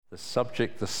The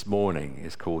subject this morning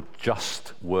is called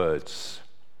Just Words.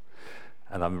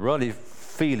 And I'm really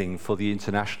feeling for the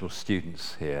international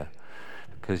students here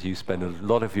because you spend a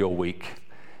lot of your week,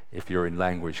 if you're in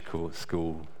language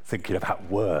school, thinking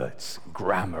about words,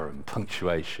 grammar and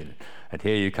punctuation. And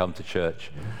here you come to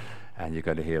church and you're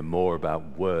going to hear more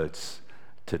about words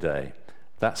today.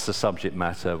 That's the subject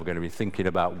matter. We're going to be thinking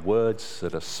about words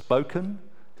that are spoken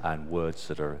and words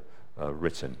that are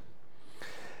written.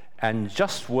 And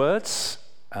just words,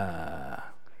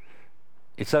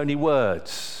 it's only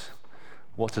words.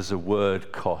 What does a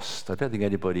word cost? I don't think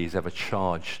anybody's ever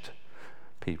charged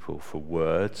people for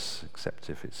words,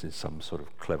 except if it's in some sort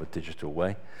of clever digital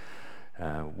way.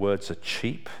 Words are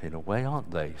cheap in a way, aren't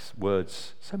they?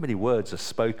 Words, so many words are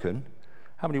spoken.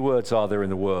 How many words are there in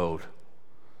the world?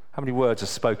 How many words are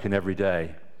spoken every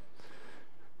day?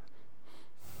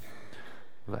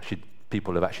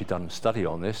 People have actually done a study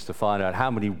on this to find out how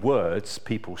many words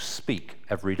people speak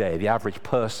every day. The average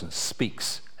person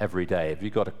speaks every day. Have you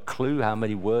got a clue how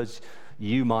many words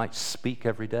you might speak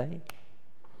every day?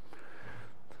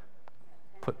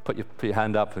 Put your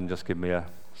hand up and just give me a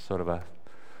sort of a,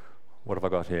 what have I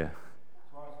got here?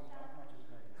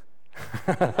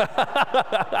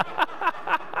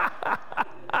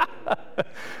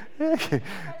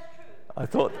 I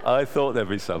thought there'd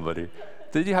be somebody.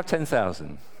 Did you have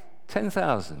 10,000?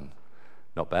 10,000.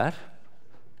 Not bad.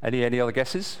 Any other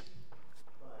guesses?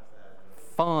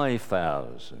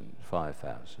 5,000.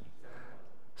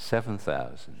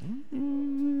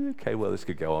 7,000. Okay, well, this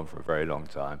could go on for a very long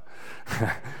time.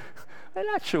 In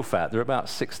actual fact, there are about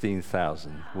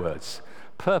 16,000 words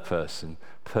per person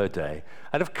per day.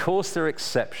 And of course, there are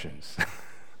exceptions.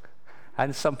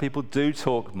 And some people do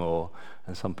talk more,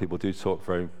 and some people do talk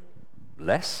very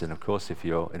less. And of course, if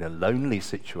you're in a lonely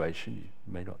situation, you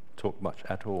may not talk much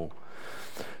at all.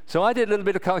 So I did a little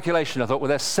bit of calculation. I thought, well,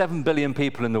 there's 7 billion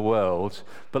people in the world,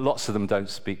 but lots of them don't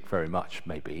speak very much,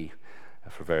 maybe,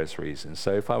 for various reasons.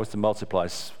 So if I was to multiply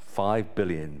 5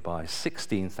 billion by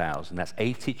 16,000, that's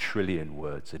 80 trillion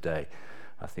words a day.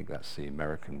 I think that's the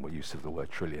American use of the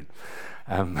word trillion.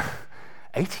 80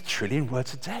 trillion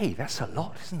words a day, that's a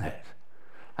lot, isn't it?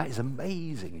 That is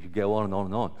amazing. You could go on and on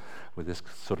and on with this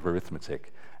sort of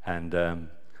arithmetic. And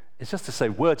it's just to say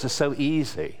words are so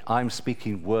easy. I'm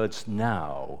speaking words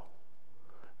now.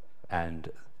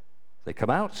 And they come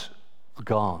out,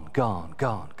 gone.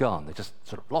 They're just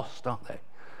sort of lost, aren't they?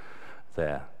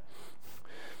 There.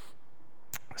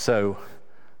 So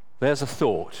there's a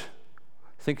thought,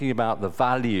 thinking about the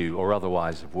value or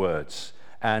otherwise of words.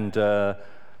 And there's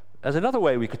another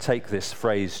way we could take this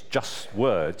phrase, just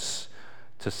words,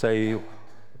 to say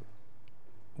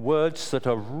words that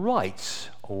are right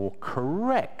or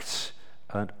correct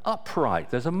and upright.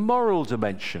 There's a moral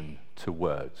dimension to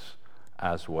words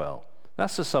as well.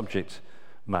 That's the subject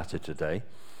matter today.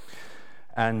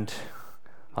 And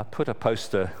I put a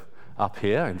poster up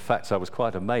here. In fact, I was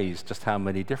quite amazed just how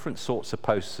many different sorts of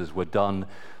posters were done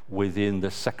within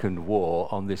the Second War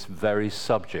on this very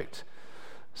subject.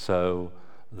 So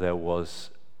there was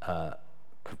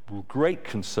great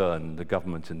concern in the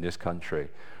government in this country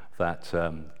that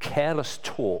careless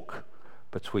talk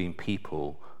between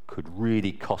people could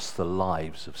really cost the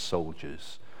lives of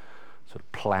soldiers. Sort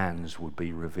of plans would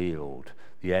be revealed.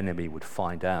 The enemy would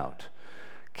find out.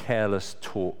 Careless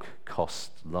talk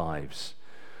costs lives.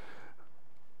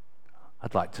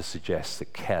 I'd like to suggest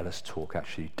that careless talk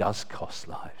actually does cost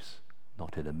lives,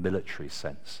 not in a military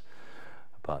sense,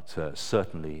 but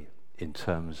certainly in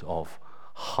terms of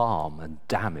harm and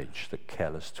damage that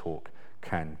careless talk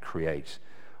can create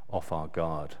off our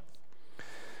guard.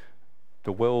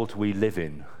 The world we live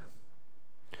in,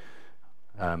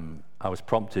 I was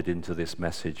prompted into this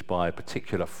message by a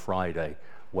particular Friday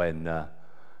when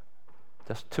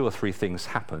just 2 or 3 things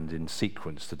happened in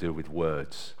sequence to do with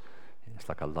words. It's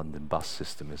like a London bus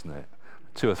system, isn't it?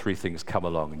 2 or 3 things come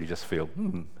along and you just feel,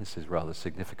 this is rather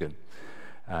significant.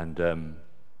 And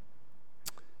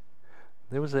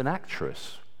there was an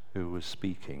actress who was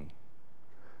speaking,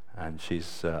 and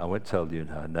she's, I won't tell you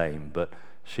her name, but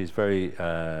she's very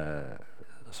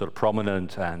sort of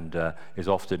prominent and is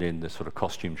often in the sort of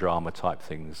costume drama type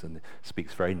things and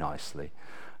speaks very nicely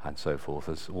and so forth.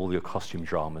 As all your costume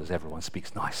dramas, everyone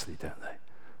speaks nicely, don't they?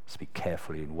 Speak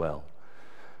carefully and well.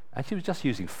 And she was just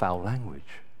using foul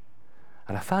language.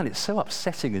 And I found it so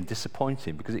upsetting and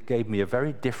disappointing because it gave me a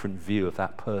very different view of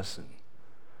that person.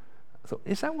 I thought,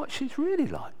 is that what she's really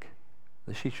like?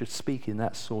 That she should speak in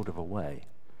that sort of a way?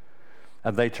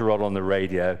 And later on the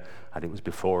radio, and it was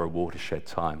before a watershed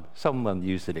time, someone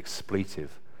used an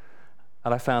expletive.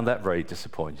 And I found that very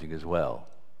disappointing as well.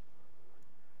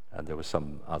 and there was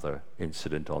some other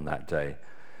incident on that day.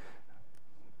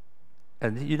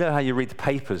 And you know how you read the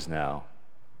papers now,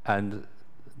 and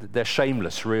they're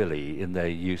shameless, really, in their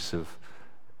use of,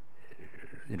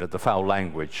 the foul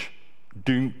language.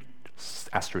 Do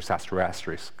asterisk, asterisk,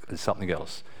 asterisk, and something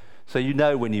else. So you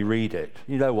know when you read it,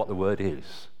 you know what the word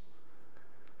is.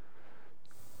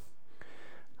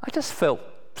 I just felt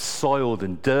soiled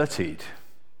and dirtied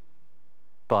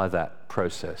by that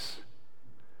process.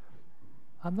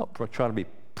 I'm not trying to be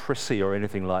prissy or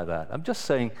anything like that. I'm just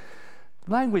saying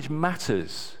language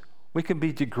matters. We can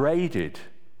be degraded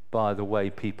by the way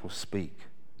people speak.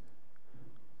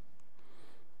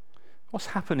 What's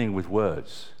happening with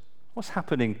words? What's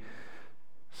happening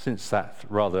since that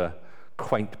rather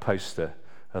quaint poster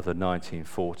of the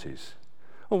 1940s?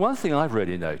 Well, one thing I've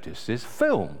really noticed is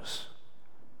films.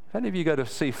 If any of you go to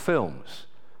see films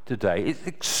today, it's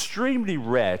extremely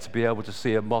rare to be able to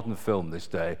see a modern film this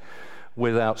day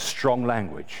without strong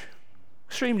language.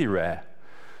 Extremely rare.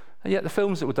 And yet the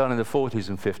films that were done in the 40s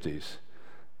and 50s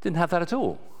didn't have that at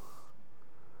all.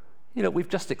 We've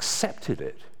just accepted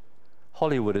it.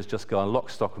 Hollywood has just gone lock,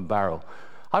 stock, and barrel.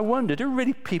 I wonder, do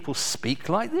really people speak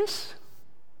like this?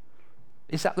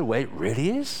 Is that the way it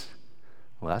really is?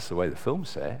 Well, that's the way the films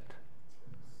say it.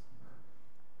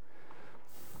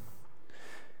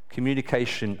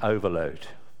 Communication overload.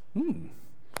 Remember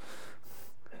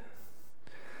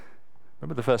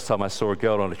the first time I saw a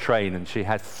girl on a train and she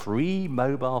had 3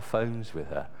 mobile phones with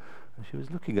her, and she was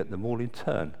looking at them all in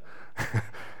turn.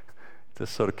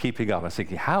 Just sort of keeping up. I was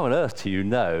thinking, how on earth do you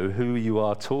know who you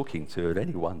are talking to at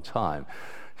any one time?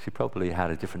 She probably had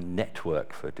a different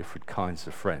network for different kinds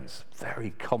of friends.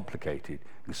 Very complicated,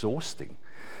 exhausting.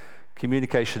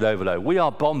 Communication overload. We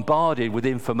are bombarded with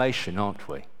information, aren't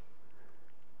we?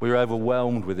 We're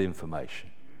overwhelmed with information.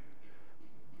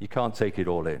 You can't take it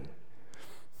all in.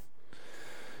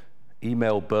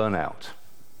 Email burnout.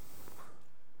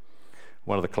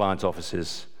 One of the client's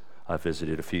offices I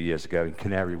visited a few years ago in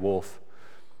Canary Wharf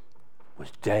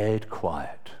was dead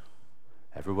quiet.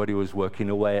 Everybody was working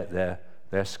away at their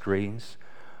screens,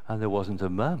 and there wasn't a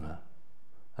murmur.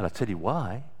 And I'll tell you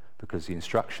why, because the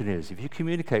instruction is, if you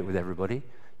communicate with everybody,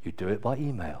 you do it by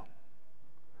email.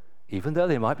 Even though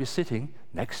they might be sitting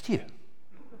next to you.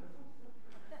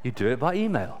 You do it by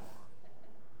email.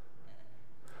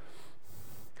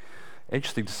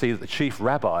 Interesting to see that the chief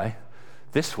rabbi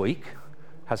this week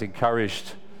has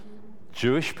encouraged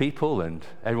Jewish people and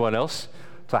everyone else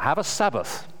to have a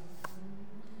Sabbath.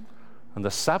 And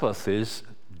the Sabbath is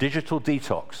digital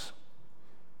detox.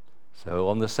 So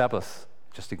on the Sabbath,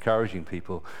 just encouraging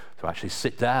people to actually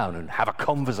sit down and have a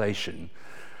conversation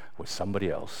with somebody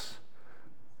else.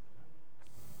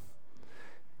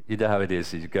 You know how it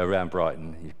is, you go around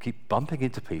Brighton, you keep bumping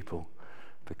into people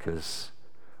because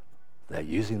they're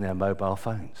using their mobile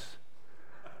phones.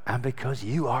 And because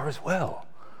you are as well.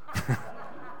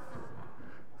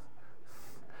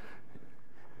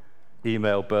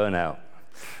 Email burnout.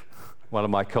 One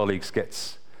of my colleagues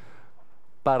gets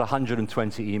about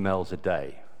 120 emails a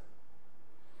day.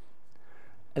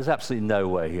 There's absolutely no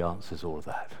way he answers all of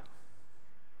that.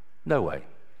 No way.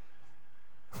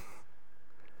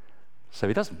 So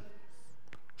he doesn't.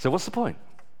 So what's the point?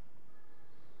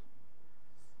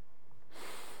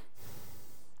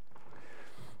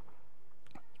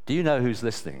 Do you know who's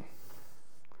listening?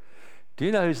 Do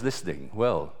you know who's listening?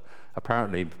 Well,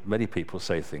 apparently many people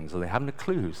say things and they haven't a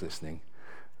clue who's listening.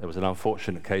 There was an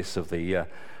unfortunate case of the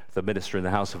minister in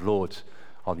the House of Lords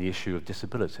on the issue of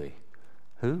disability,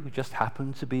 who just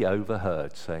happened to be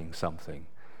overheard saying something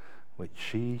which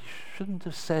she shouldn't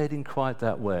have said in quite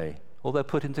that way. Although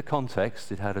put into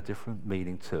context, it had a different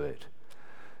meaning to it.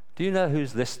 Do you know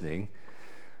who's listening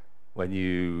when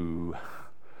you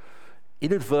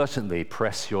inadvertently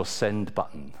press your send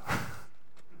button?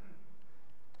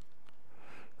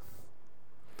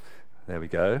 There we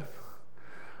go.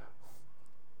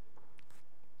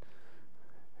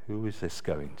 Who is this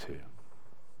going to?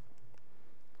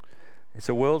 It's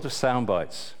a world of sound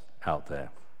bites out there.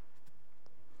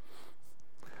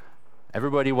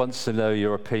 Everybody wants to know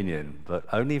your opinion, but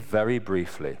only very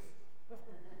briefly.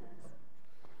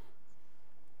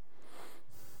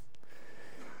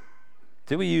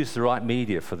 Do we use the right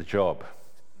media for the job?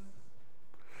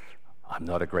 I'm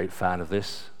not a great fan of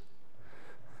this,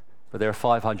 but there are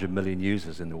 500 million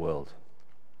users in the world.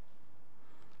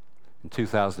 In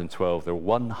 2012, there were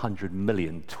 100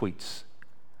 million tweets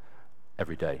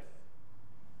every day.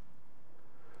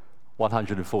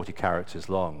 140 characters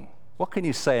long. What can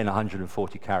you say in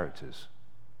 140 characters?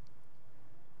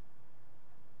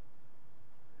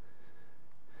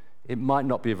 It might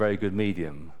not be a very good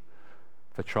medium,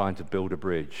 for trying to build a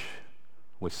bridge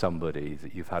with somebody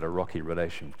that you've had a rocky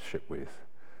relationship with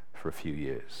for a few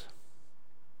years.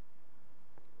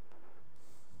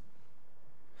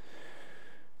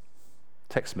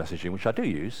 Text messaging, which I do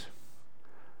use,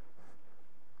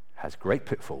 has great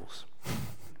pitfalls,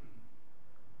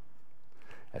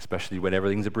 especially when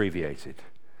everything's abbreviated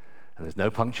and there's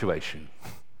no punctuation.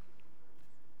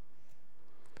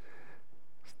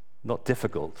 Not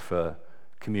difficult for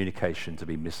communication to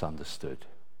be misunderstood.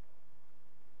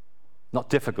 Not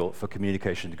difficult for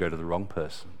communication to go to the wrong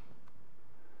person.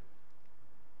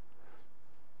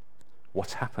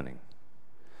 What's happening?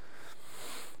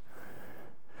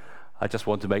 I just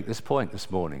want to make this point this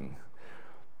morning,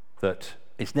 that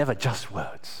it's never just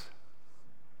words.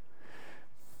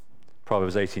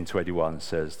 Proverbs 18:21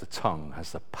 says, the tongue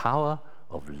has the power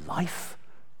of life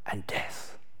and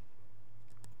death.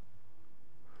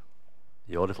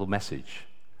 Your little message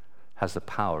has the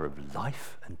power of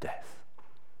life and death.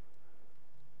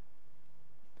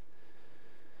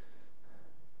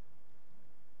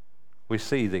 We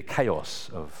see the chaos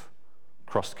of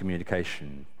cross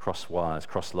communication, cross wires,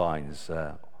 cross lines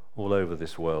all over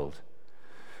this world.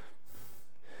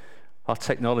 Our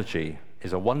technology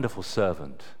is a wonderful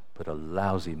servant, but a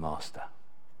lousy master.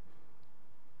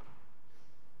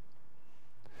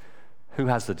 Who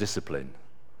has the discipline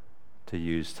to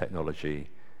use technology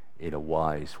in a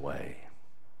wise way,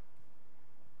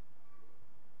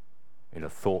 in a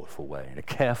thoughtful way, in a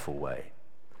careful way?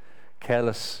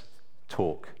 Careless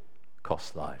talk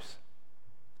costs lives.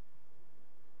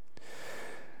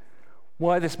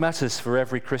 Why this matters for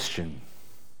every Christian.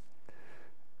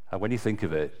 And when you think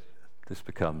of it, this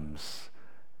becomes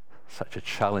such a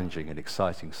challenging and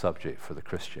exciting subject for the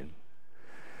Christian.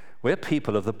 We're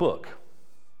people of the book.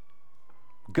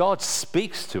 God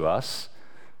speaks to us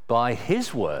by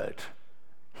his word.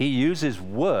 He uses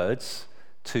words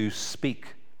to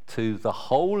speak to the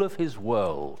whole of his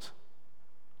world.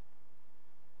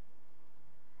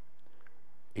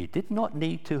 He did not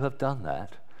need to have done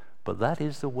that, but that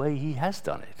is the way he has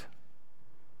done it.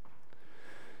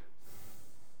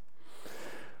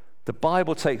 The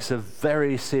Bible takes a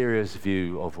very serious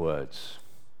view of words.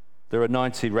 There are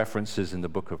 90 references in the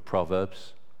book of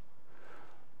Proverbs.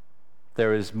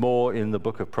 There is more in the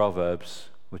book of Proverbs,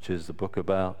 which is the book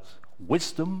about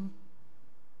wisdom,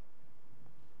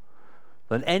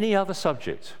 than any other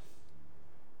subject.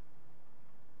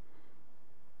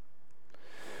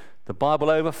 The Bible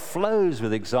overflows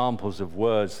with examples of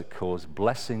words that cause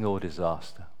blessing or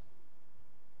disaster.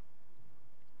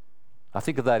 I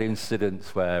think of that incident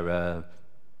where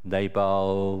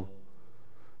Nabal,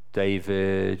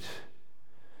 David,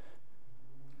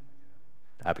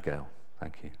 Abigail,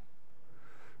 thank you.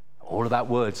 All about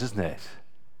words, isn't it?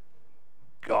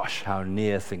 Gosh, how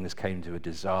near things came to a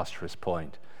disastrous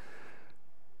point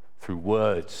through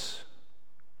words.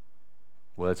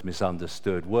 Words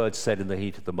misunderstood, words said in the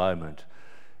heat of the moment.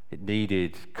 It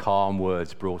needed calm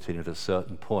words brought in at a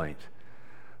certain point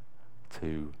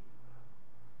to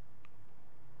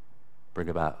bring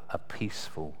about a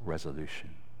peaceful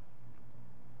resolution.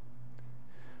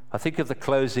 I think of the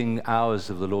closing hours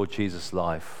of the Lord Jesus'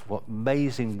 life, what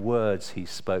amazing words he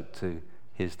spoke to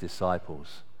his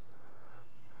disciples,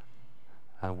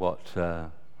 and what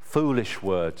foolish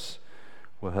words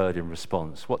were heard in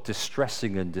response. What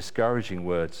distressing and discouraging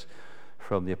words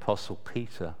from the Apostle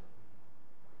Peter.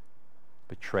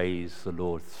 Betrays the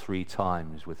Lord 3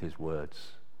 times with his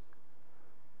words.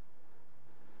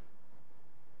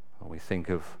 And we think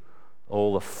of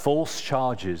all the false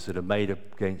charges that are made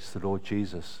against the Lord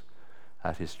Jesus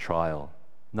at his trial.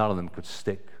 None of them could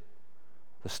stick.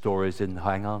 The stories didn't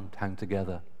hang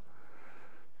together.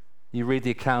 You read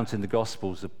the account in the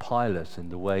Gospels of Pilate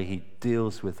and the way he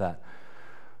deals with that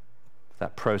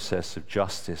process of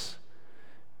justice.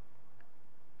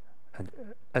 And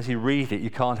as you read it, you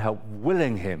can't help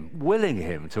willing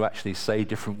him to actually say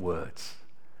different words,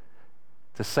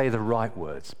 to say the right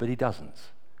words, but he doesn't.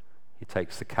 He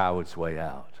takes the coward's way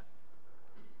out.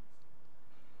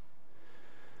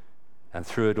 And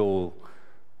through it all,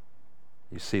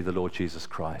 you see the Lord Jesus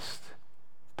Christ,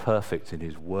 perfect in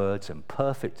his words and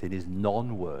perfect in his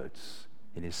non-words,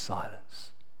 in his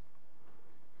silence.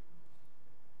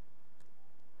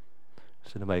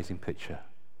 It's an amazing picture.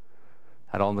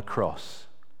 And on the cross,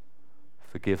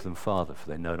 forgive them, Father, for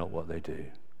they know not what they do.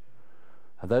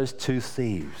 And those 2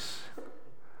 thieves,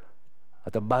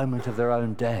 at the moment of their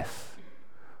own death,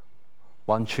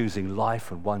 one choosing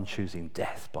life and one choosing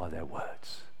death by their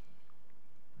words.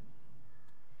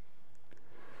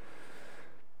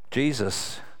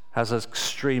 Jesus has an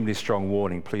extremely strong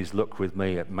warning. Please look with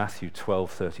me at Matthew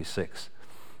 12:36.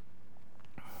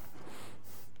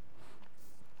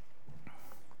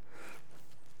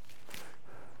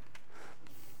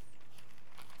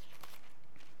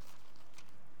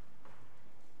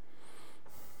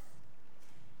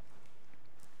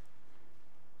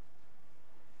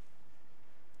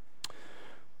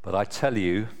 But I tell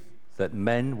you that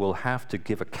men will have to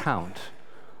give account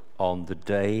on the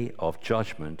day of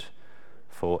judgment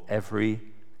for every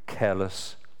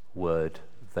careless word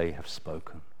they have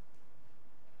spoken.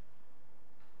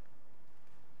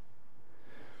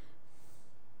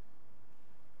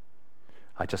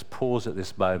 I just pause at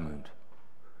this moment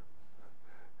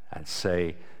and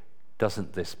say,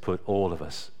 doesn't this put all of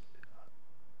us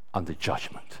under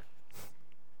judgment?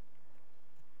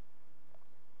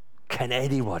 Can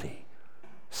anybody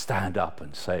stand up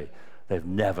and say they've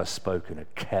never spoken a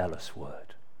careless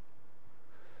word?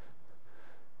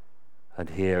 And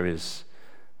here is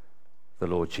the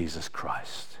Lord Jesus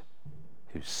Christ,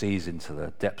 who sees into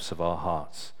the depths of our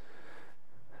hearts.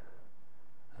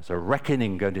 There's a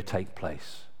reckoning going to take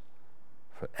place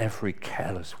for every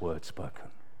careless word spoken.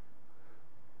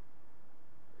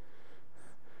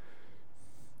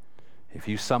 If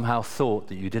you somehow thought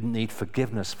that you didn't need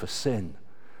forgiveness for sin,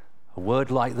 a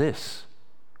word like this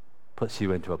puts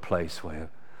you into a place where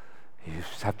you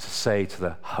have to say to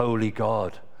the holy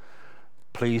God,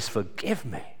 please forgive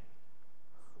me.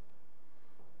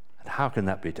 And how can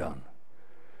that be done?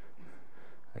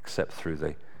 Except through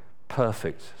the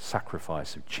perfect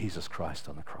sacrifice of Jesus Christ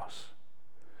on the cross.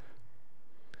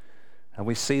 And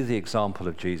we see the example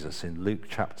of Jesus in Luke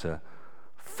chapter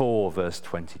 4, verse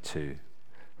 22.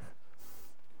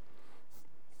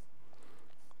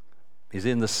 He's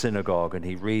in the synagogue and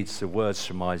he reads the words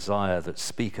from Isaiah that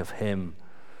speak of him.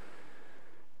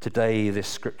 Today this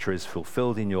scripture is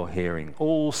fulfilled in your hearing.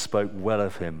 All spoke well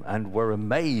of him and were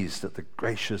amazed at the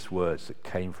gracious words that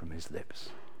came from his lips.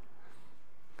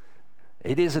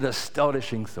 It is an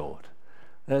astonishing thought.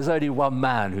 There's only one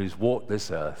man who's walked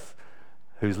this earth,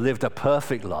 who's lived a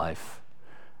perfect life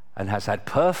and has had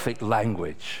perfect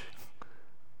language.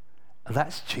 And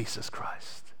that's Jesus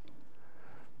Christ.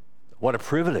 What a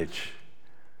privilege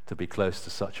to be close to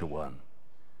such a one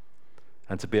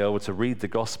and to be able to read the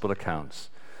gospel accounts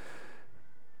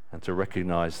and to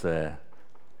recognize there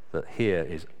that here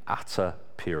is utter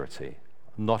purity,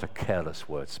 not a careless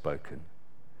word spoken,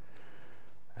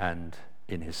 and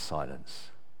in his silence.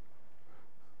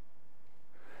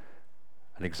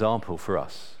 An example for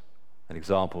us, an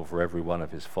example for every one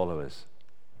of his followers.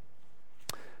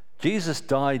 Jesus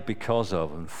died because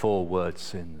of and for word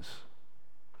sins.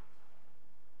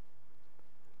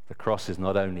 The cross is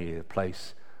not only a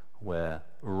place where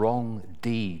wrong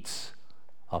deeds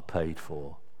are paid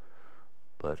for,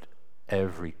 but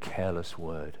every careless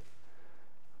word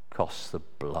costs the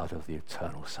blood of the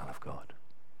eternal Son of God.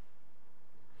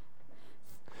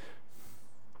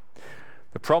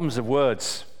 The problems of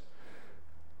words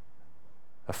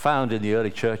are found in the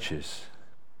early churches.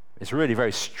 It's really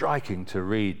very striking to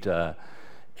read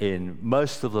in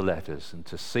most of the letters and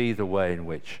to see the way in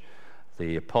which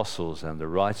the apostles and the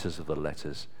writers of the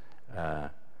letters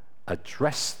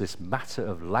address this matter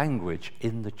of language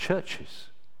in the churches.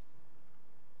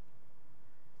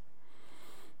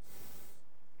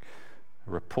 A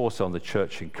report on the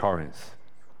church in Corinth.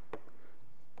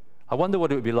 I wonder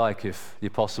what it would be like if the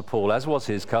Apostle Paul, as was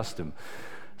his custom,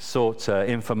 sought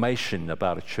information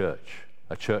about a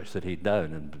church that he'd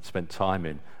known and spent time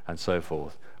in and so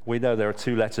forth. We know there are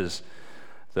 2 letters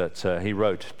that he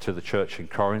wrote to the church in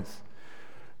Corinth.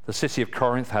 The city of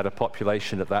Corinth had a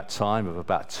population at that time of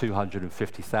about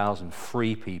 250,000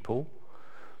 free people.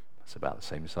 That's about the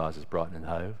same size as Brighton and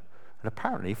Hove. And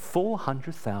apparently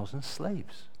 400,000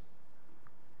 slaves.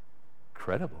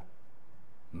 Incredible.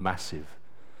 Massive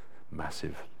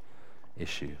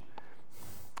issue.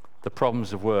 The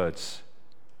problems of words.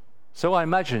 So I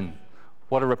imagine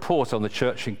what a report on the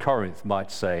church in Corinth might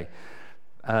say.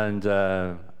 And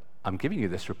I'm giving you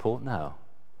this report now,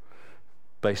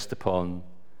 based upon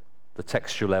the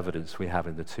textual evidence we have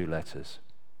in the 2 letters.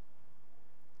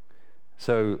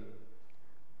 So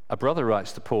a brother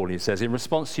writes to Paul, and he says, in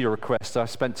response to your request, I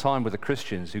spent time with the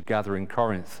Christians who gather in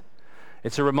Corinth.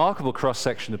 It's a remarkable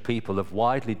cross-section of people of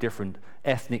widely different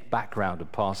ethnic background and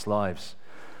past lives.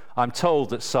 I'm told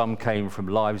that some came from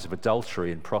lives of adultery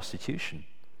and prostitution.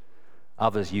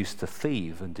 Others used to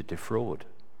thieve and to defraud.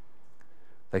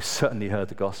 They certainly heard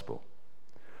the gospel.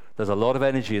 There's a lot of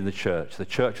energy in the church. The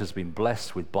church has been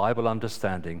blessed with Bible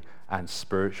understanding and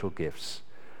spiritual gifts.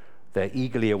 They're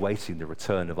eagerly awaiting the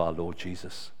return of our Lord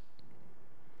Jesus.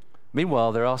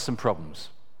 Meanwhile, there are some problems.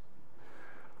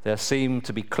 There seem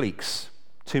to be cliques,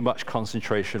 too much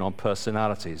concentration on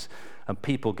personalities, and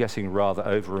people getting rather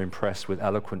over-impressed with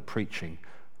eloquent preaching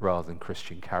rather than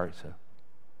Christian character.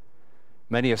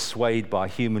 Many are swayed by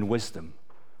human wisdom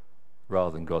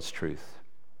rather than God's truth.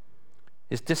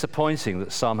 It's disappointing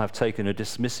that some have taken a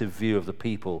dismissive view of the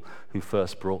people who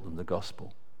first brought them the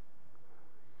gospel.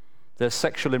 There's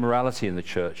sexual immorality in the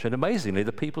church, and amazingly,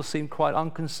 the people seem quite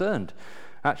unconcerned,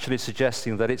 actually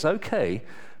suggesting that it's okay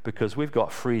because we've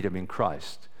got freedom in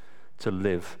Christ to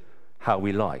live how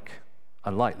we like,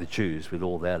 unlike the Jews with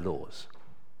all their laws.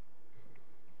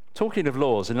 Talking of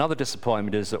laws, another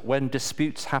disappointment is that when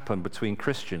disputes happen between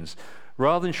Christians,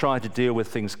 rather than trying to deal with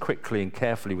things quickly and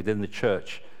carefully within the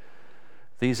church,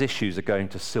 these issues are going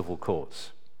to civil courts.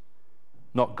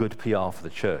 Not good PR for the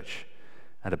church,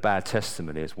 and a bad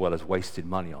testimony, as well as wasted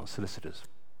money on solicitors.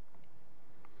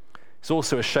 It's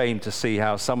also a shame to see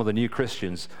how some of the new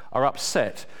Christians are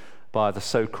upset by the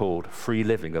so-called free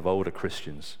living of older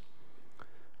Christians.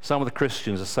 Some of the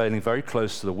Christians are sailing very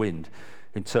close to the wind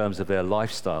in terms of their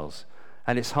lifestyles,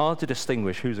 and it's hard to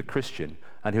distinguish who's a Christian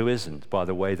and who isn't by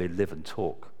the way they live and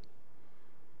talk.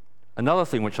 Another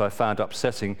thing which I found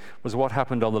upsetting was what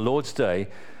happened on the Lord's Day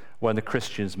when the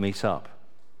Christians meet up.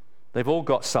 They've all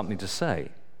got something to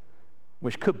say,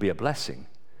 which could be a blessing,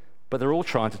 but they're all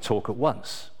trying to talk at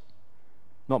once.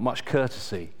 Not much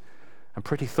courtesy, and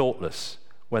pretty thoughtless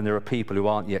when there are people who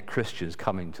aren't yet Christians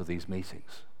coming to these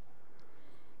meetings.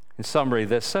 In summary,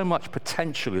 there's so much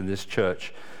potential in this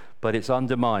church, but it's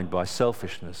undermined by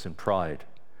selfishness and pride.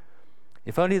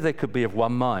 If only they could be of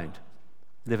one mind,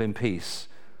 live in peace,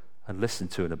 and listen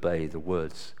to and obey the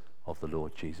words of the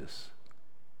Lord Jesus.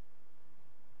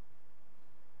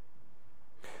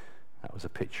 That was a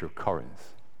picture of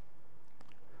Corinth.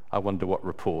 I wonder what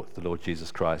report the Lord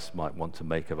Jesus Christ might want to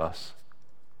make of us.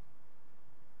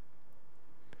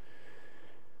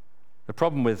 The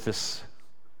problem with this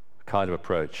kind of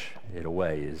approach, in a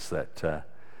way, is that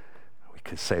we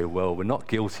could say, well, we're not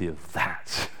guilty of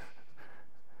that.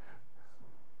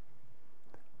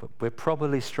 But we're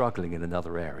probably struggling in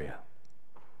another area.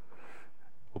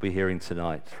 We'll be hearing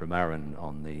tonight from Aaron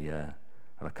on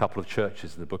a couple of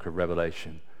churches in the book of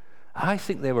Revelation. I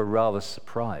think they were rather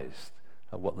surprised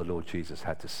at what the Lord Jesus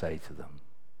had to say to them.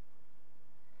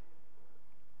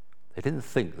 They didn't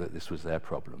think that this was their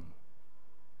problem,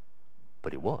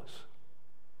 but it was.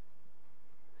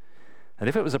 And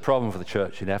if it was a problem for the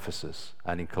church in Ephesus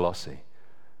and in Colossae,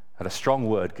 and a strong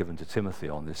word given to Timothy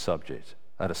on this subject,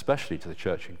 and especially to the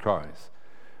church in Corinth,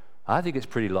 I think it's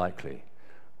pretty likely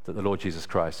that the Lord Jesus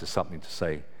Christ has something to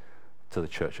say to the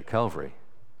church at Calvary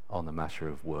on the matter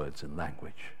of words and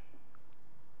language.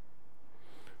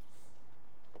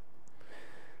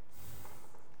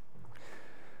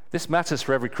 This matters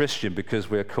for every Christian because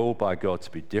we are called by God to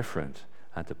be different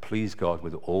and to please God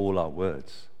with all our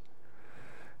words.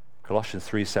 Colossians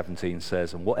 3:17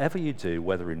 says, "And whatever you do,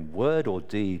 whether in word or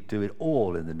deed, do it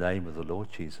all in the name of the Lord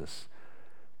Jesus,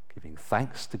 giving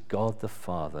thanks to God the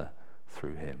Father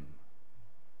through him."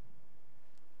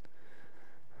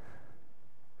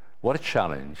 What a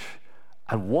challenge,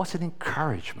 and what an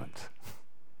encouragement.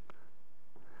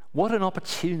 What an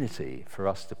opportunity for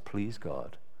us to please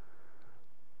God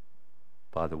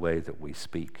by the way that we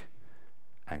speak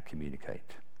and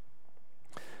communicate.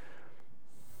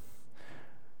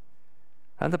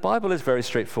 And the Bible is very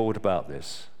straightforward about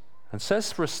this and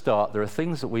says, for a start, there are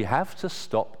things that we have to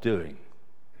stop doing.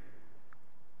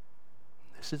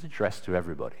 This is addressed to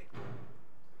everybody.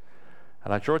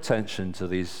 And I draw attention to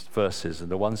these verses,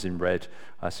 and the ones in red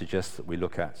I suggest that we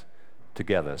look at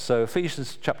together. So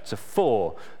Ephesians chapter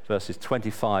 4, verses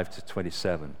 25 to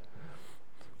 27.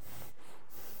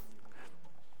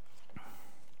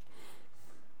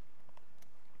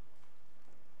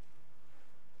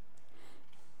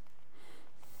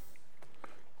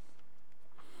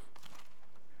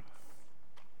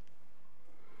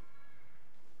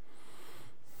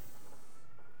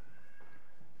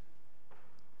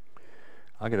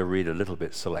 I'm going to read a little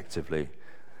bit selectively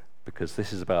because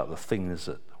this is about the things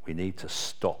that we need to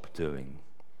stop doing.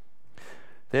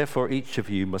 Therefore, each of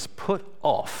you must put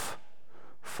off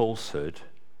falsehood.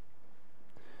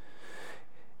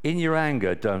 In your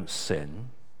anger, don't sin.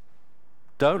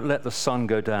 Don't let the sun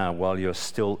go down while you're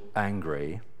still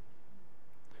angry.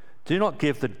 Do not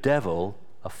give the devil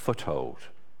a foothold.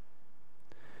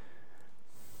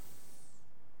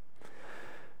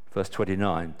 Verse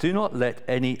 29, do not let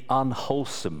any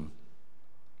unwholesome,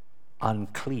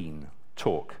 unclean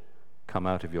talk come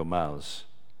out of your mouths.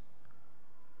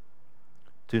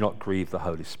 Do not grieve the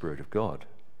Holy Spirit of God.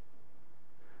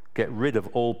 Get rid of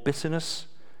all bitterness,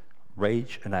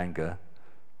 rage and anger,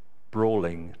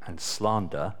 brawling and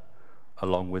slander,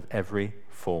 along with every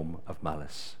form of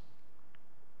malice.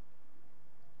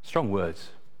 Strong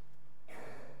words.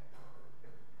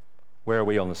 Where are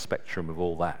we on the spectrum of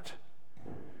all that?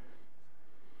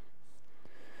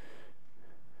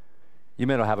 You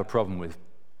may not have a problem with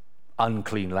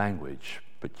unclean language,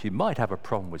 but you might have a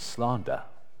problem with slander.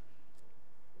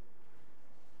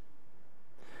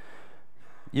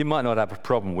 You might not have a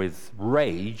problem with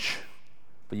rage,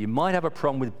 but you might have a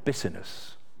problem with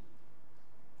bitterness.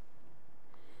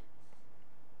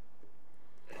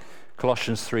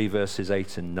 Colossians 3, verses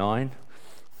 8 and 9.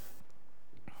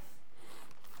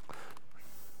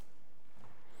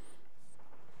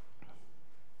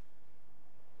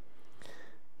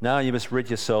 Now you must rid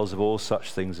yourselves of all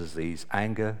such things as these: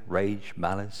 anger, rage,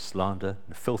 malice, slander,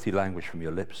 and filthy language from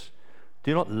your lips.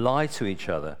 Do not lie to each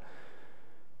other.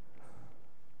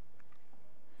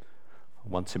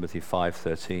 1 Timothy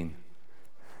 5:13.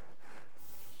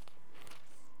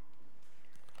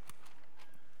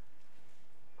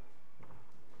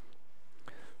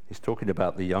 He's talking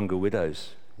about the younger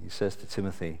widows. He says to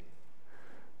Timothy,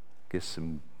 gives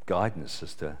some guidance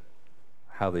as to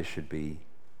how they should be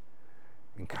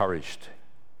encouraged.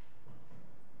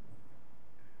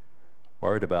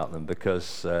 Worried about them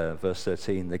because, verse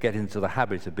 13, they get into the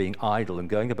habit of being idle and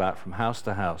going about from house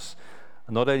to house.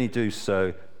 And not only do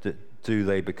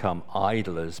they become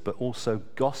idlers, but also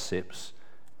gossips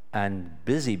and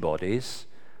busybodies,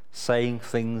 saying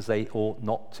things they ought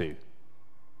not to.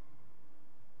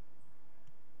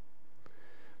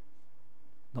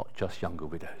 Not just younger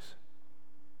widows.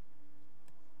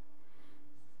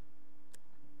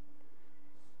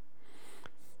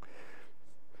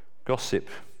 Gossip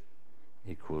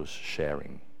equals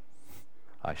sharing.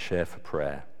 I share for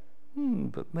prayer.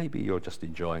 But maybe you're just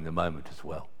enjoying the moment as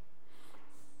well.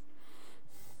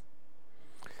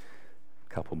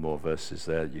 A couple more verses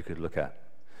there you could look at.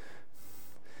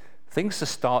 Things to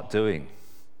start doing.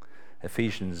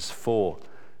 Ephesians 4.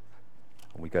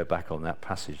 And we go back on that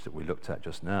passage that we looked at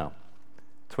just now.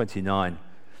 29.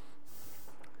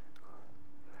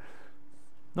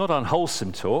 Not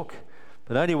unwholesome talk,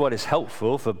 but only what is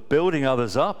helpful for building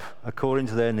others up according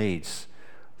to their needs,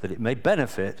 that it may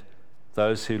benefit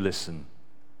those who listen.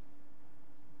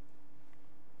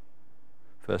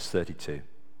 Verse 32.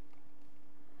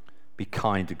 Be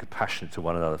kind and compassionate to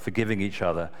one another, forgiving each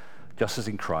other, just as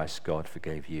in Christ God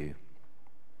forgave you.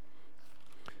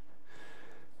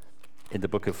 In the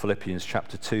book of Philippians,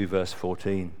 chapter 2, verse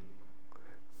 14,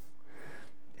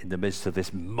 in the midst of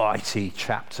this mighty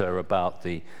chapter about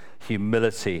the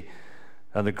humility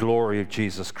and the glory of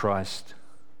Jesus Christ,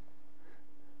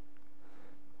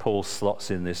 Paul slots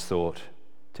in this thought: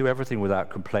 do everything without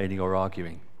complaining or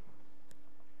arguing.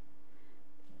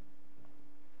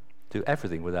 Do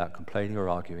everything without complaining or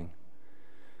arguing,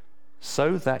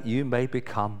 so that you may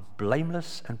become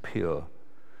blameless and pure,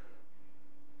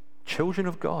 children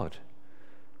of God,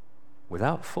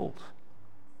 without fault,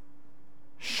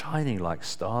 shining like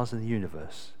stars in the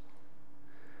universe.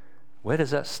 Where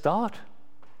does that start?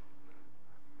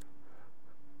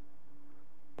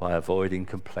 By avoiding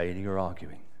complaining or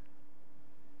arguing.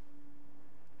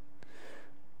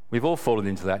 We've all fallen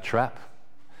into that trap.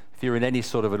 If you're in any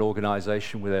sort of an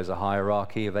organization where there's a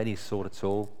hierarchy of any sort at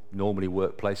all, normally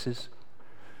workplaces,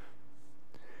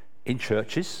 in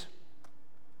churches,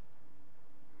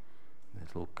 there's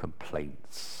little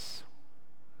complaints.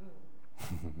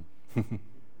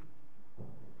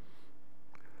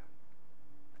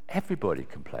 Everybody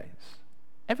complains.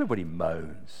 Everybody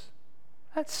moans.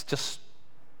 That's just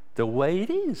the way it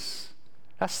is.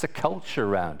 That's the culture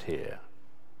around here.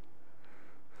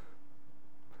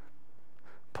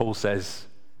 Paul says,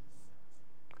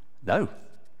 no.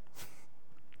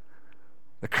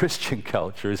 The Christian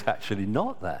culture is actually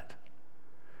not that.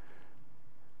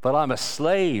 But I'm a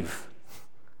slave.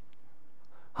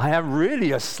 I am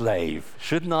really a slave.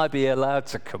 Shouldn't I be allowed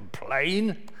to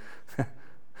complain?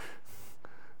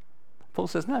 Paul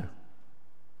says no.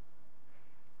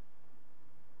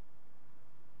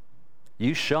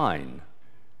 You shine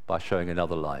by showing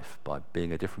another life, by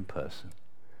being a different person,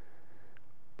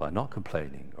 by not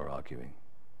complaining or arguing.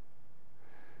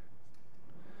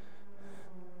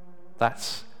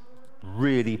 That's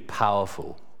really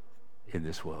powerful in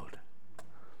this world.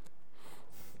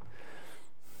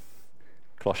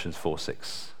 Colossians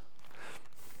 4:6.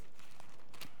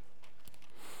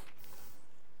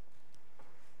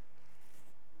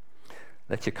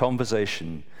 Let your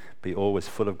conversation be always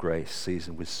full of grace,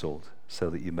 seasoned with salt, so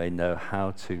that you may know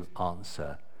how to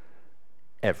answer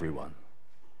everyone.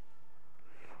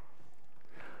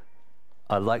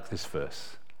 I like this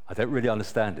verse. I don't really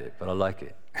understand it, but I like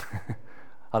it.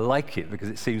 I like it because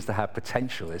it seems to have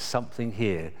potential. There's something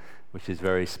here which is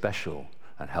very special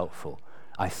and helpful.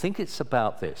 I think it's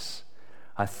about this.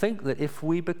 I think that if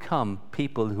we become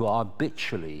people who are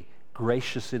habitually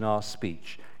gracious in our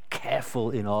speech,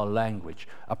 careful in our language,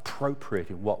 appropriate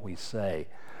in what we say,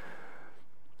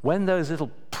 when those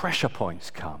little pressure points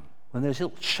come, when those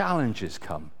little challenges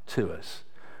come to us,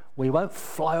 We won't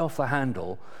fly off the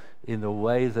handle in the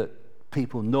way that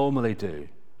people normally do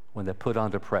when they're put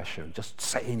under pressure and just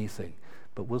say anything.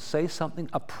 But we'll say something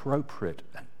appropriate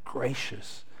and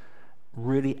gracious,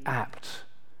 really apt.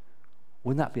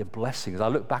 Wouldn't that be a blessing? As I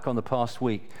look back on the past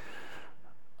week,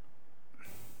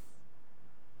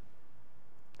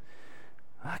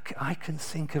 I can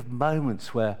think of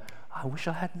moments where I wish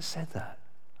I hadn't said that.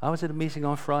 I was at a meeting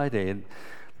on Friday and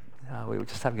we were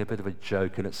just having a bit of a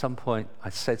joke, and at some point I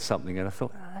said something and I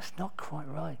thought, that's not quite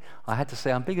right. I had to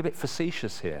say, I'm being a bit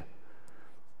facetious here.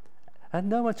 And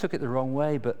no one took it the wrong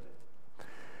way, but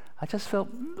I just felt,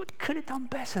 could have done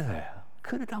better there.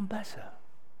 Could have done better.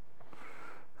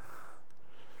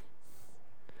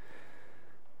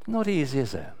 Not easy,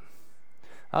 is it?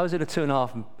 I was in a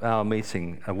 2.5-hour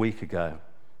meeting a week ago,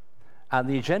 and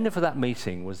the agenda for that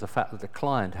meeting was the fact that the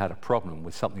client had a problem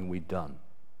with something we'd done.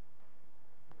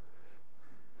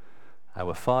 There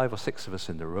were 5 or 6 of us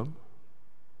in the room.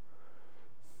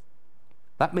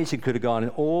 That meeting could have gone in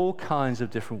all kinds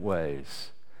of different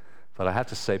ways, but I had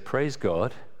to say, praise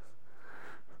God,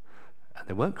 and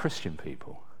they weren't Christian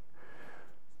people,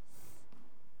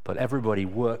 but everybody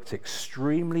worked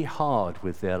extremely hard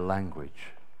with their language.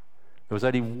 There was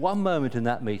only one moment in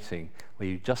that meeting where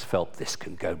you just felt this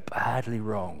can go badly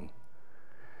wrong.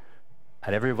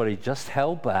 And everybody just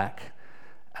held back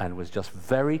and was just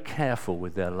very careful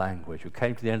with their language. We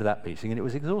came to the end of that meeting and it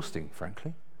was exhausting,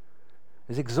 frankly. It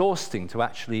was exhausting to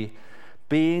actually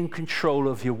be in control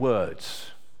of your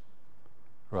words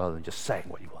rather than just saying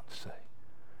what you want to say.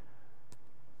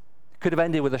 It could have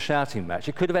ended with a shouting match.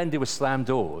 It could have ended with slammed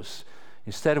doors,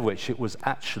 instead of which it was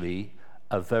actually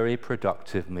a very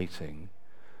productive meeting,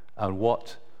 and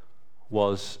what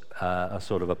was a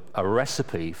sort of a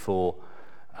recipe for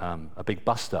a big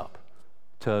bust-up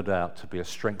turned out to be a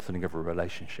strengthening of a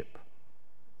relationship.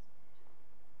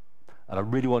 And I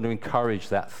really want to encourage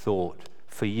that thought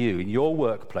for you in your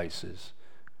workplaces,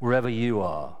 wherever you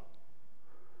are.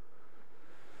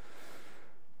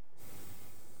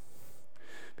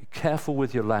 Be careful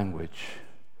with your language.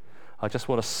 I just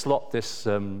want to slot this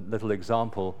little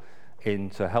example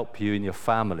in to help you in your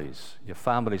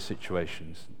family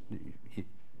situations,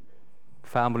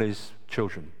 families,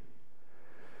 children.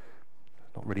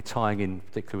 Not really tying in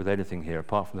particularly with anything here,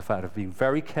 apart from the fact of being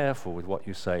very careful with what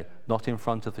you say, not in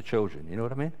front of the children. You know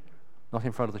what I mean? Not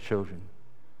in front of the children.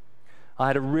 I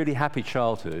had a really happy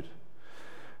childhood,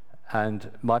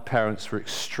 and my parents were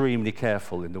extremely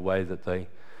careful in the way that they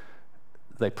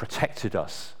protected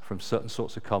us from certain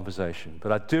sorts of conversation.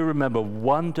 But I do remember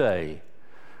one day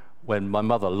when my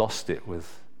mother lost it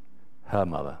with her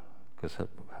mother, because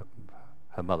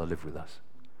her mother lived with us.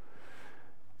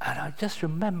 And I just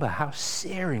remember how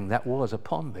searing that was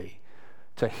upon me,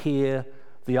 to hear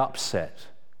the upset,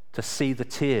 to see the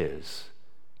tears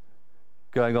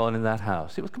going on in that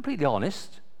house. It was completely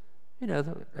honest,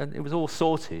 and it was all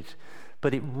sorted,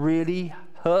 but it really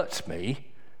hurt me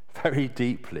very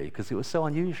deeply because it was so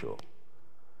unusual.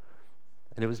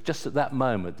 And it was just at that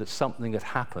moment that something had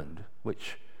happened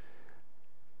which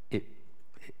it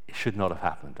should not have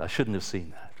happened. I shouldn't have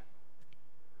seen that.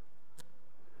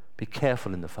 Be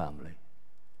careful in the family.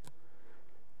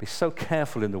 Be so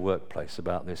careful in the workplace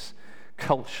about this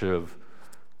culture of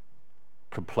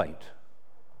complaint.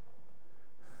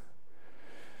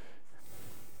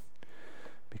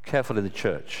 Be careful in the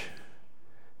church,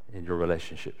 in your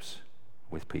relationships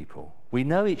with people. We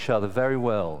know each other very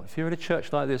well. If you're in a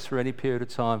church like this for any period of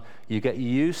time, you get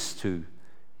used to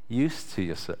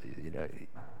yourself,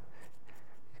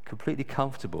 completely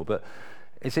comfortable. But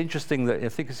it's interesting that I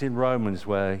think it's in Romans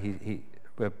where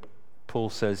where Paul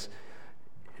says,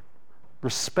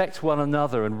 respect one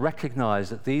another and recognize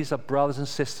that these are brothers and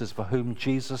sisters for whom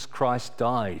Jesus Christ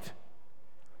died.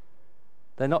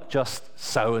 They're not just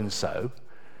so-and-so.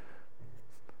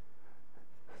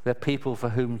 They're people for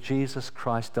whom Jesus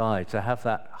Christ died, to have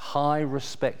that high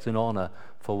respect and honor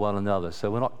for one another. So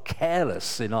we're not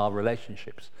careless in our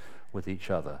relationships with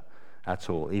each other at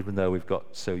all, even though we've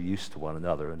got so used to one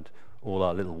another and all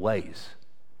our little ways.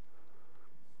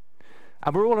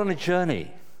 And we're all on a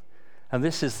journey. And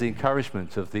this is the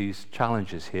encouragement of these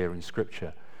challenges here in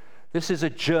Scripture. This is a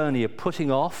journey of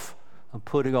putting off and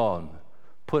putting on,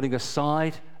 putting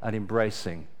aside and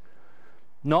embracing.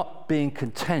 Not being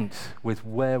content with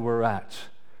where we're at,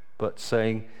 but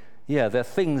saying, yeah, there are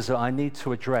things that I need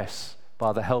to address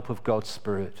by the help of God's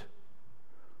Spirit.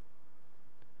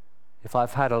 If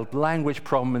I've had a language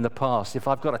problem in the past, if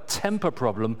I've got a temper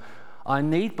problem, I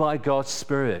need by God's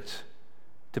Spirit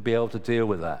to be able to deal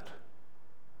with that.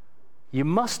 You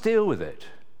must deal with it.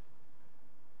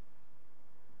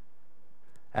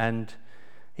 And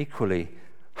equally,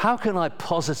 How can I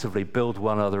positively build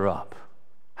one another up?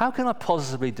 How can I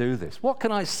positively do this? What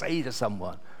can I say to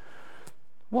someone?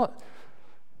 What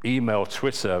email,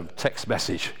 Twitter, text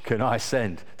message can I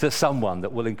send to someone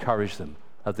that will encourage them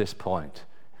at this point?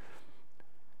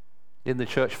 In the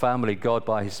church family, God,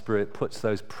 by his Spirit, puts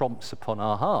those prompts upon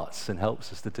our hearts and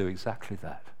helps us to do exactly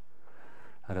that.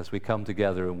 And as we come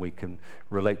together and we can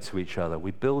relate to each other,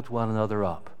 we build one another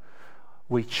up.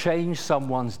 We change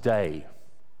someone's day.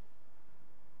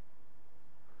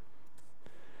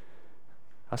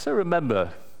 I still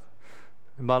remember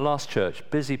in my last church,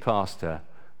 busy pastor,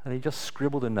 and he just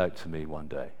scribbled a note to me one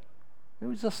day. It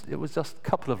was just a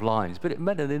couple of lines, but it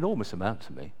meant an enormous amount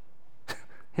to me.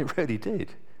 It really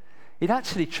did. It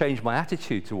actually changed my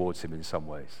attitude towards him in some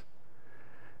ways.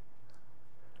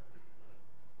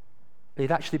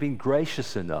 He'd actually been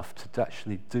gracious enough to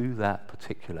actually do that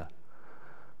particular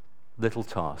little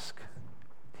task.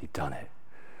 He'd done it.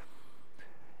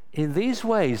 In these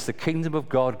ways, the kingdom of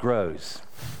God grows.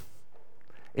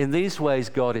 In these ways,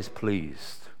 God is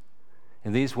pleased.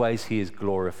 In these ways, he is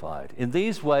glorified. In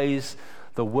these ways,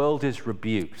 the world is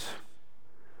rebuked.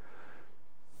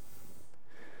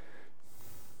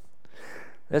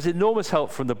 There's enormous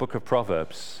help from the book of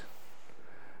Proverbs.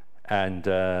 And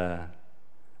I've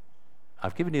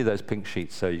given you those pink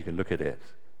sheets so you can look at it.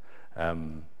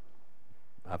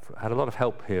 I've had a lot of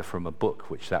help here from a book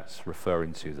which that's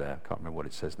referring to there. I can't remember what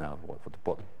it says now, what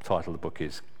the title of the book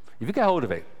is. If you get hold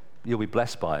of it, you'll be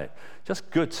blessed by it. Just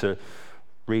good to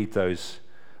read those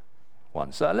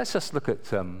ones. So let's just look at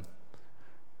the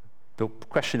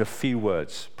question of few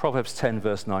words. Proverbs 10,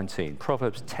 verse 19.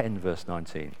 Proverbs 10, verse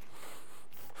 19.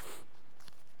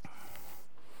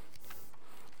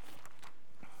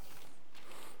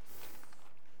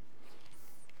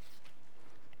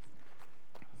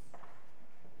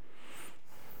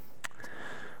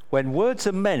 When words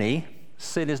are many,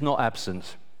 sin is not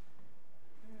absent.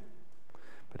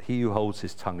 But he who holds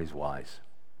his tongue is wise.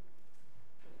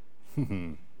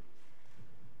 It's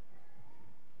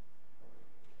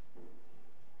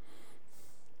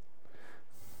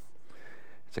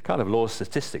a kind of law of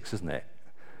statistics, isn't it?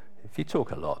 If you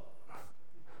talk a lot,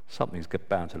 something's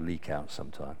bound to leak out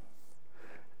sometime.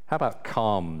 How about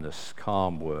calmness,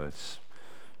 calm words?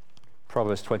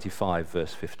 Proverbs 25,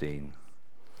 verse 15.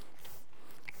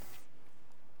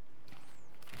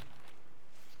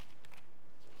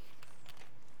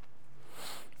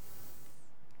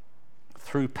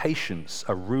 Through patience,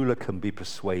 a ruler can be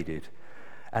persuaded,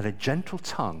 and a gentle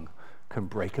tongue can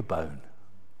break a bone.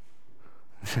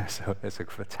 So it's a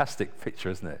fantastic picture,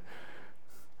 isn't it?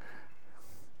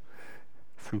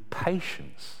 Through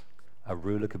patience, a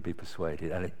ruler can be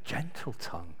persuaded, and a gentle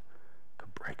tongue can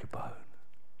break a bone.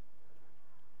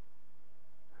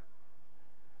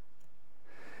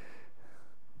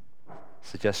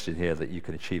 Suggestion here that you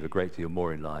can achieve a great deal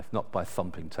more in life, not by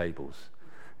thumping tables,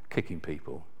 kicking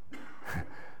people,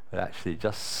 but actually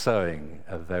just sowing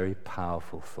a very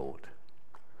powerful thought.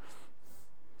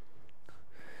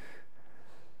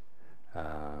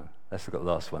 Let's look at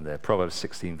the last one there. Proverbs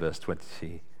 16, verse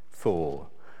 24.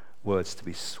 Words to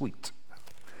be sweet.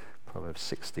 Proverbs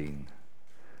 16,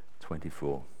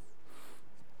 24.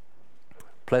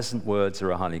 Pleasant words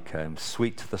are a honeycomb,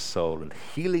 sweet to the soul and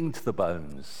healing to the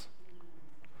bones.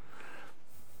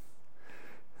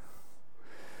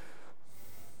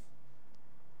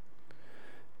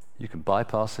 You can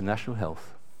bypass the national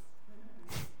health.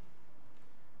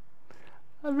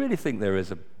 I really think there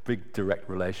is a big direct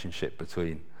relationship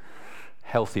between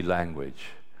healthy language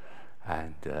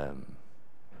and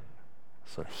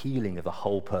sort of healing of the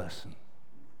whole person.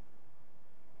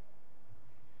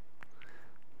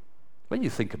 When you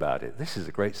think about it, this is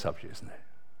a great subject, isn't it?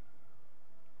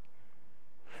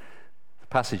 The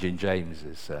passage in James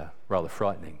is rather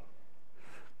frightening,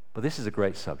 but this is a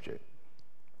great subject.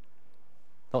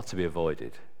 Not to be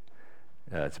avoided,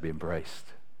 to be embraced.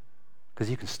 Because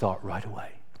you can start right away.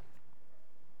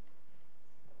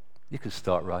 You can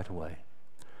start right away.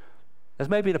 There's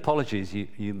maybe an apologies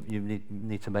you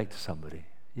need to make to somebody.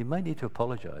 You may need to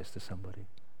apologize to somebody,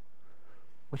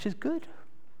 which is good.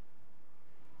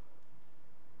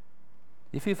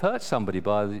 If you've hurt somebody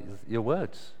by your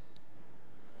words,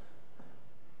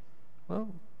 well,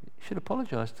 you should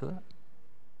apologize to that.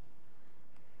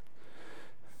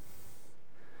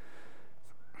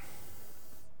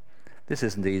 This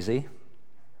isn't easy,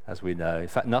 as we know. In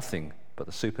fact, nothing but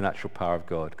the supernatural power of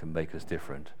God can make us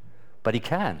different. But he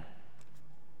can.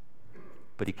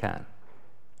 But he can.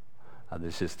 And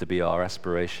this is to be our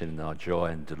aspiration and our joy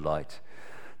and delight,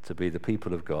 to be the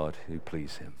people of God who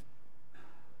please him.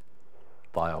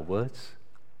 By our words,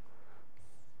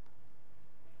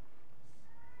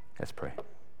 Let's pray.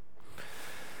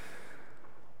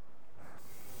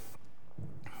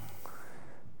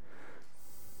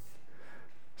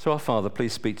 So our Father,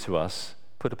 please speak to us.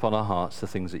 Put upon our hearts the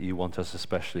things that you want us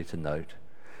especially to note.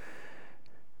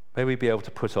 May we be able to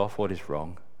put off what is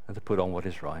wrong and to put on what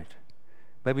is right.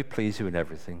 May we please you in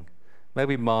everything. May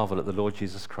we marvel at the Lord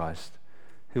Jesus Christ,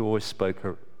 who always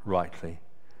spoke rightly.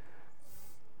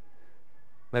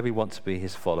 May we want to be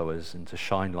his followers and to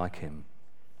shine like him.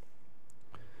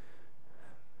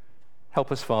 Help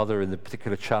us, Father, in the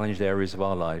particular challenged areas of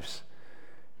our lives,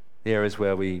 the areas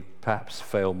where we perhaps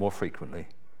fail more frequently.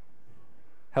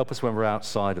 Help us when we're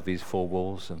outside of these four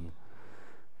walls and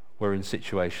we're in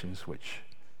situations which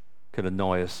can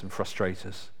annoy us and frustrate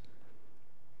us.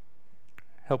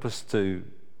 Help us to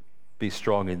be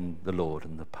strong in the Lord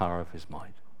and the power of his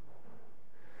might.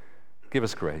 Give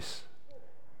us grace.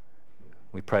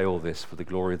 We pray all this for the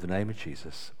glory of the name of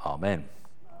Jesus. Amen.